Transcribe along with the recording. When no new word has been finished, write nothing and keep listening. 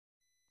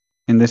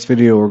In this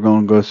video, we're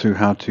going to go through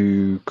how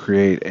to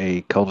create a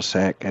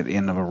cul-de-sac at the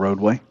end of a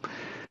roadway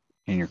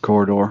in your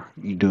corridor.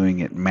 You're doing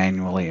it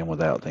manually and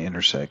without the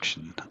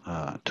intersection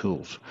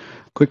tools.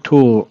 Quick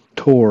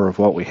tour of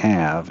what we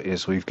have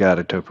is we've got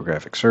a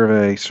topographic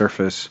survey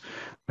surface,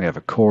 we have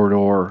a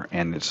corridor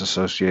and its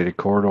associated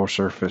corridor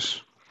surface,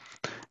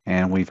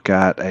 and we've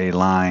got a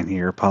line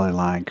here,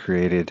 polyline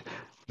created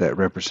that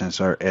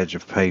represents our edge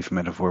of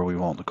pavement of where we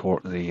want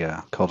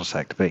the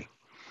cul-de-sac to be.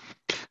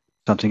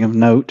 Something of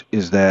note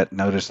is that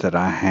notice that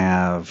I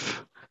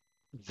have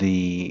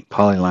the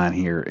polyline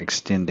here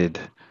extended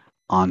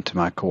onto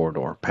my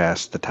corridor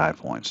past the tie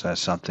points. That's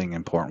something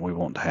important. We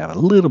want to have a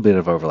little bit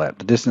of overlap.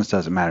 The distance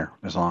doesn't matter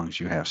as long as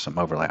you have some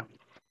overlap.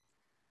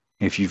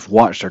 If you've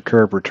watched our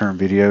curb return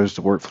videos,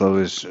 the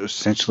workflow is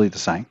essentially the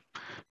same.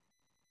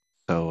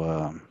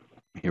 So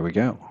here we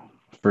go.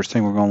 First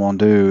thing we're going to want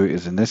to do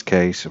is, in this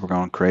case, we're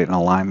going to create an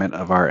alignment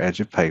of our edge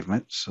of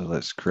pavement. So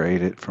let's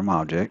create it from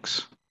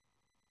objects.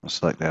 I'll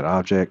select that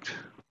object,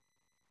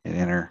 hit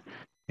enter.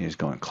 It is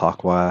going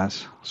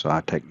clockwise, so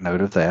I take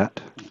note of that.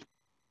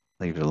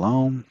 Leave it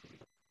alone.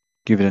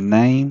 Give it a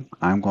name.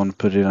 I'm going to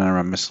put it under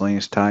a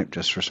miscellaneous type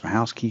just for some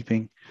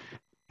housekeeping,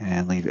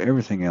 and leave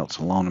everything else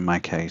alone in my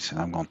case,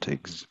 and I'm going to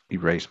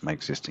erase my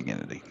existing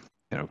entity.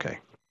 Hit OK.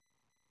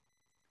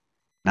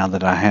 Now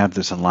that I have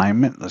this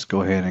alignment, let's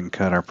go ahead and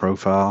cut our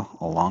profile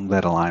along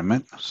that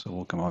alignment. So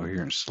we'll come over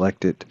here and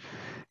select it.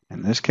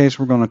 In this case,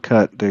 we're going to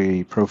cut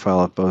the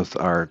profile of both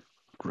our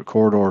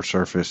corridor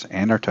surface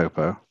and our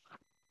topo.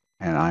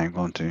 And I am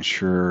going to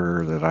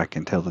ensure that I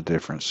can tell the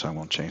difference. So I'm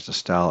going to change the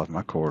style of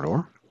my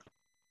corridor.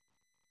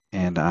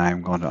 And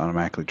I'm going to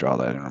automatically draw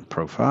that in a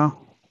profile.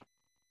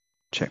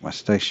 Check my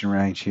station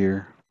range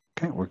here.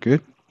 Okay, we're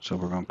good. So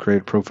we're going to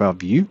create a profile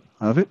view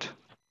of it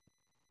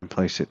and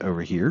place it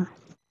over here.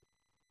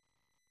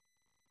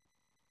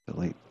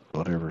 Delete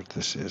whatever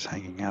this is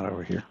hanging out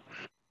over here.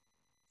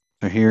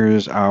 So here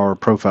is our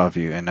profile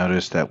view. And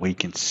notice that we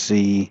can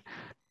see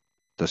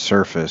the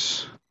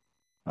surface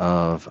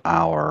of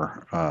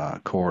our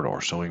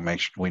corridor, so we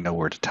make sure we know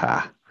where to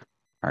tie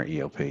our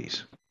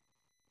EOPs.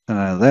 So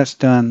now that's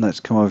done, let's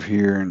come over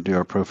here and do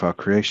our profile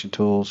creation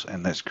tools,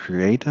 and let's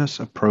create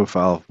us a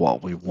profile of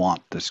what we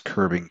want this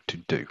curbing to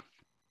do.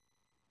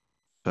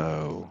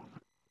 So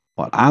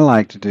what I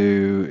like to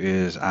do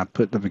is I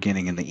put the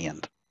beginning and the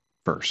end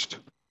first.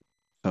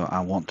 So I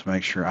want to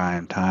make sure I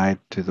am tied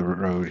to the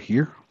road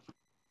here,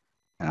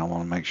 and I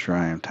want to make sure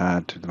I am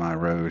tied to my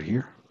road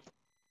here.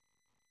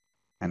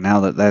 And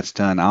now that that's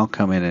done, I'll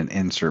come in and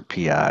insert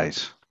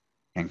PIs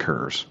and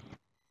curves.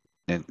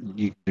 And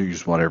you can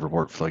use whatever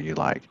workflow you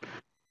like.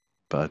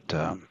 But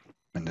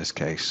in this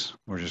case,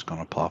 we're just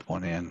going to plop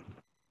one in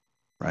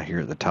right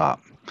here at the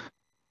top.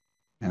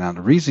 And now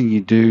the reason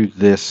you do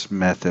this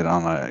method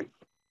on a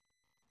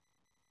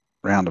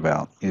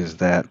roundabout is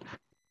that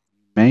you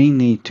may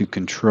need to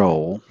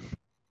control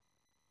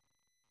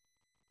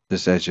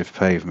this edge of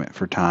pavement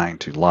for tying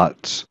to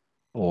lots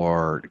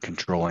or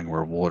controlling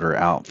where water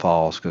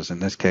outfalls, because in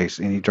this case,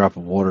 any drop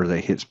of water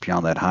that hits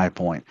beyond that high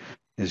point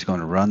is going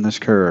to run this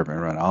curve and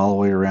run all the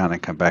way around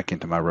and come back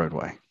into my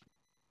roadway.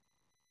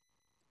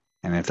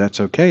 And if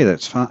that's okay,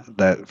 that's fine.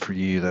 That for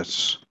you,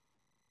 that's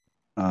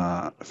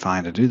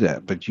fine to do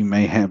that. But you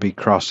may be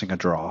crossing a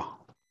draw,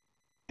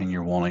 and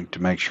you're wanting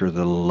to make sure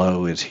the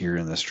low is here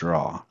in this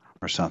draw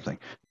or something.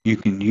 You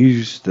can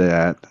use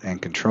that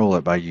and control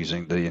it by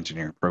using the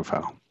engineering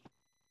profile.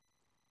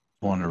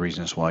 One of the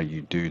reasons why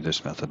you do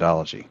this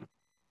methodology.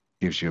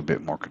 Gives you a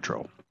bit more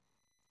control.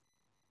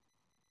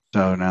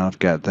 So now I've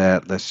got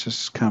that. Let's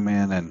just come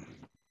in and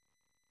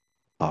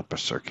pop a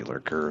circular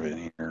curve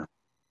in here.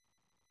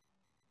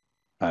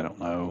 I don't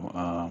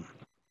know,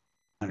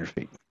 100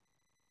 feet.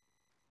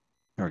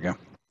 There we go.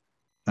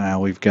 Now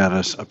we've got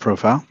us a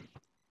profile.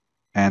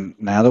 And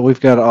now that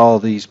we've got all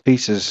these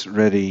pieces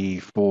ready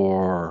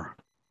for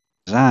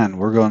design,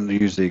 we're going to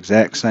use the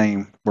exact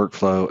same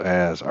workflow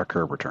as our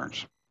curb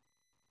returns.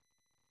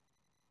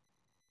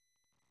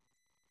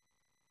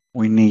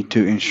 We need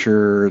to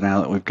ensure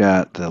now that we've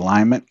got the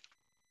alignment,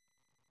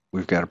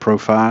 we've got a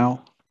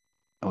profile,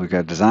 we've got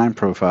a design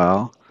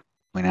profile.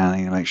 We now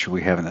need to make sure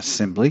we have an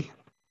assembly,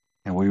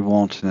 and we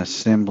want an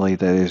assembly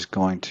that is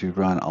going to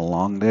run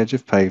along the edge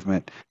of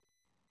pavement,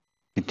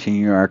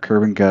 continue our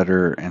curb and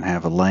gutter, and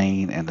have a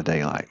lane and the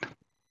daylight.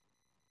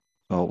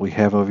 So what we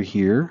have over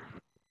here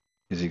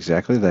is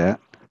exactly that.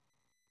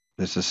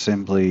 This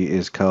assembly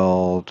is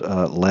called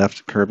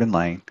left curb and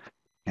lane.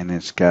 And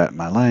it's got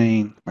my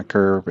lane, my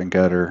curb and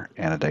gutter,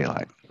 and a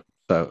daylight.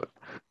 So,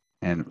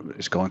 and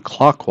it's going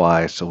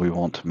clockwise, so we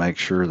want to make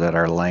sure that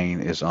our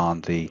lane is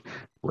on the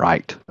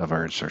right of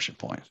our insertion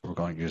point. So we're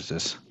going to use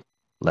this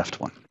left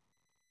one.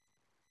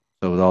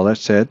 So with all that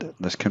said,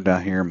 let's come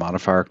down here and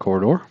modify our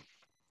corridor.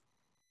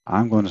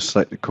 I'm going to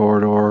select the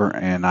corridor,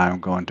 and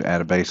I'm going to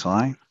add a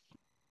baseline.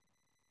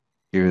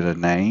 Give it a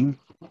name,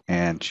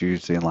 and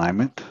choose the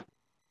alignment.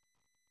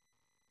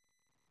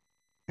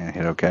 And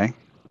hit OK.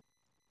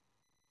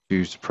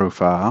 Choose the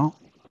profile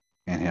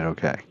and hit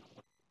OK.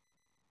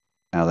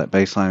 Now that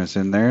baseline is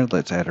in there,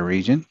 let's add a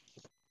region.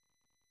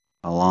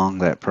 along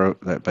that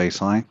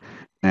baseline.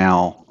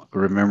 Now,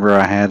 remember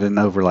I had an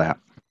overlap.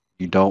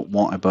 You don't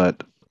want it,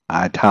 but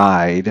I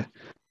tied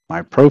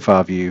my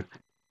profile view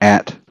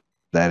at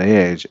that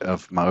edge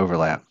of my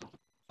overlap.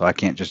 So I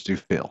can't just do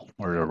fill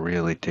or it'll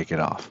really tick it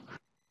off.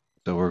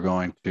 So we're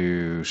going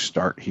to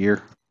start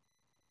here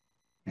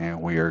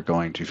and we are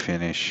going to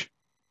finish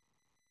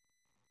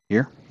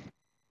here.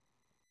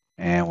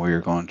 And we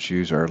are going to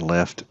choose our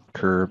left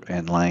curve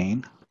and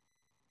lane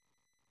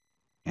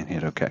and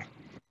hit OK.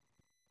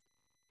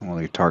 I'm going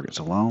to leave targets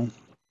alone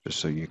just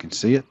so you can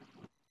see it.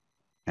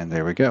 And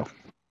there we go.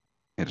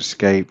 Hit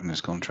escape and it's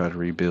going to try to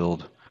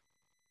rebuild.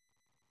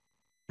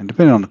 And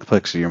depending on the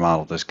complexity of your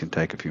model, this can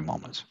take a few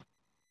moments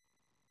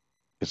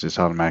because it's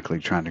automatically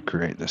trying to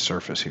create this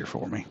surface here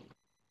for me.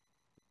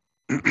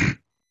 All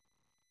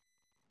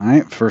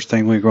right, first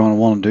thing we're going to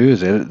want to do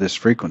is edit this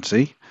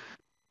frequency.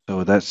 So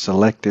with that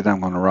selected,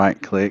 I'm going to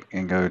right click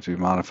and go to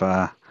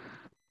modify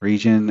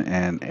region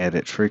and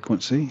edit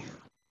frequency.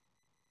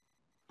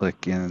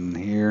 Click in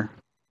here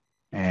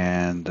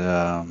and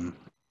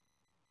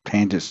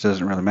tangents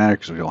doesn't really matter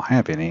because we don't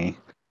have any,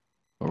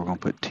 but we're going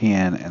to put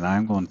 10 and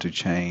I'm going to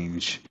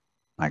change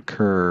my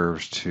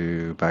curves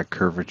to by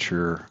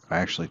curvature,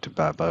 actually to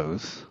by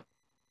both.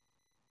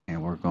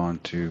 And we're going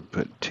to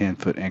put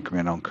 10-foot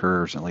increment on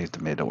curves and leave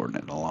the mid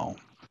ordinate alone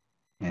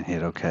and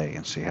hit OK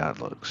and see how it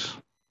looks.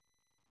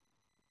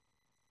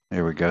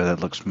 There we go.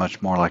 That looks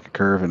much more like a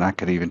curve, and I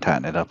could even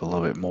tighten it up a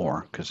little bit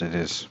more because it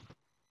is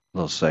a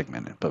little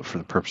segmented. But for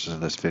the purposes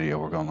of this video,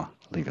 we're going to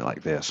leave it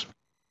like this.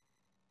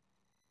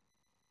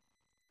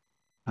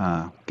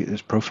 Get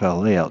this profile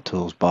layout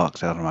tools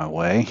box out of my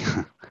way.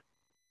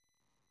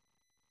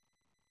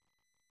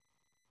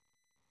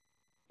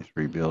 It's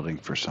rebuilding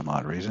for some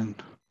odd reason.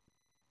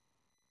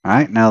 All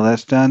right, now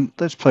that's done.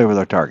 Let's play with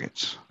our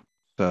targets.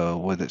 So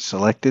with it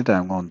selected,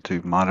 I'm going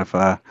to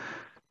modify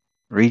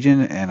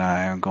region and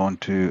I am going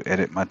to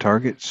edit my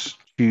targets,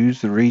 choose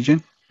the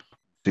region,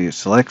 see it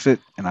selects it,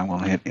 and I'm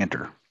going to hit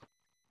enter.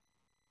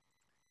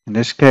 In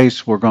this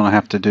case, we're going to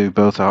have to do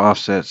both our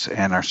offsets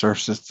and our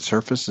surfaces. The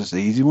surface is the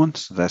easy one,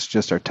 so that's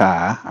just our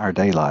tie, our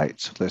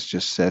daylight. So let's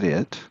just set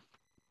it.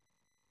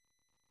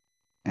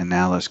 And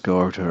now let's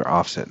go over to our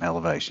offset and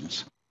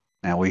elevations.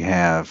 Now we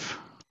have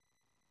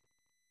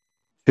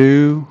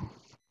two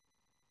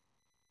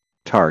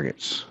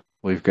targets.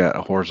 We've got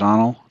a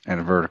horizontal and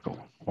a vertical,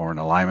 or an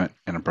alignment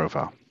and a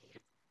profile.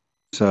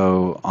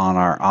 So on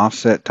our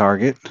offset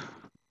target,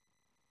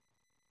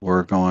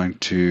 I'm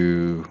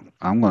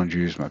going to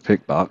use my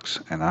pick box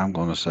and I'm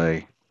going to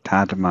say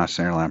tie to my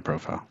centerline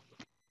profile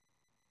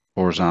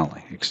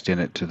horizontally, extend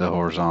it to the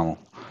horizontal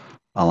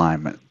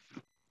alignment.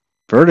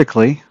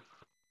 Vertically,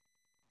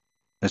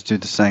 let's do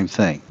the same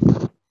thing.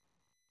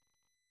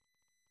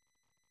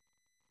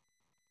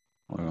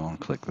 We're going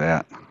to click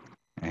that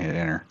and hit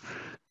enter.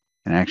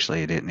 And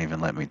actually, it didn't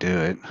even let me do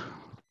it.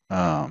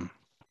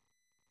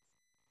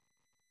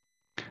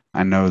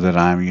 I know that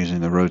I'm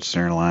using the road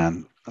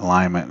centerline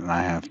alignment and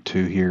I have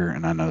two here,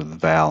 and I know the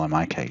val in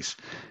my case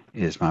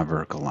is my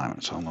vertical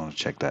alignment. So I'm going to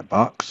check that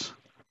box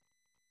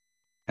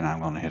and I'm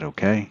going to hit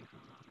OK.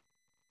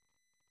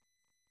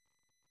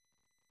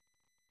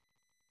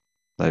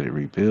 Let it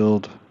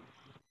rebuild.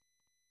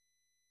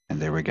 And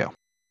there we go.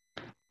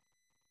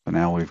 So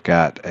now we've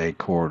got a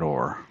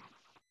corridor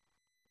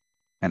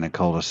and a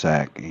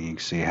cul-de-sac, and you can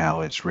see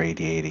how it's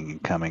radiating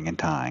and coming and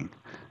tying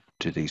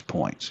to these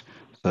points.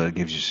 So it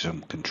gives you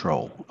some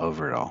control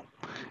over it all.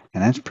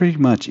 And that's pretty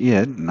much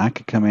it. And I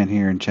could come in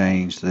here and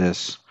change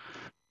this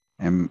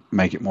and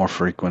make it more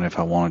frequent if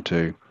I wanted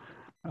to.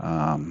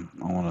 I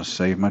want to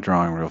save my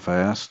drawing real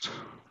fast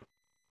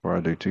before I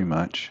do too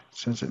much. It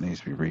says it needs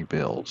to be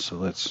rebuilt, so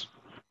let's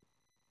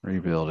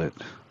rebuild it.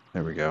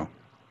 There we go.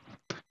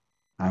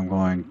 I'm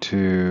going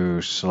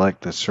to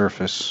select the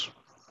surface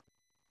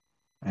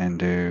and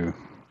do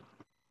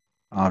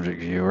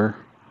object viewer.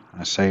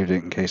 I saved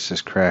it in case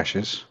this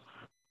crashes.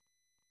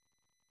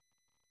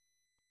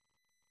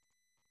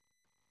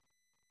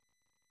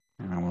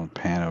 And I'm going to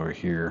pan over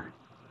here.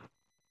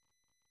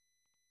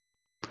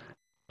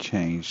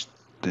 Change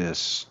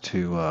this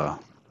to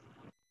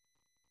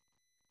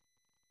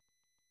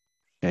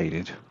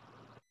shaded.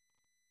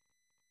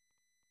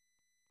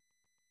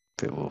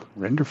 If it will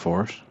render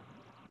for us.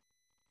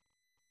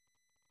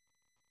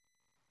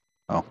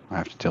 Oh, I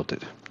have to tilt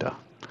it. Duh.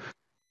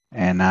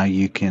 And now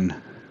you can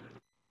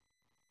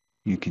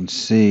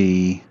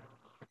see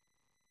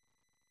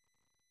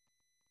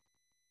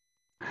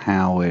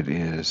how it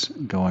is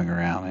going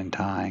around and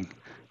tying.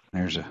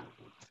 There's a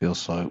fill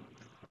slope,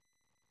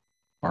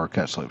 or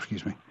cut slope,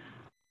 excuse me,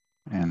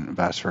 and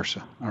vice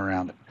versa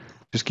around it.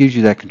 Just gives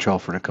you that control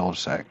for the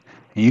cul-de-sac.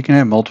 And you can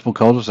have multiple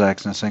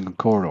cul-de-sacs in a single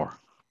corridor.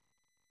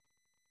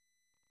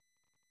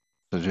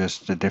 So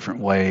just a different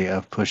way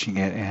of pushing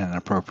it in an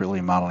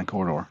appropriately modeling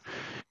corridor.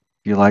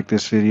 If you like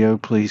this video,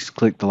 please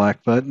click the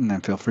like button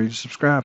and feel free to subscribe.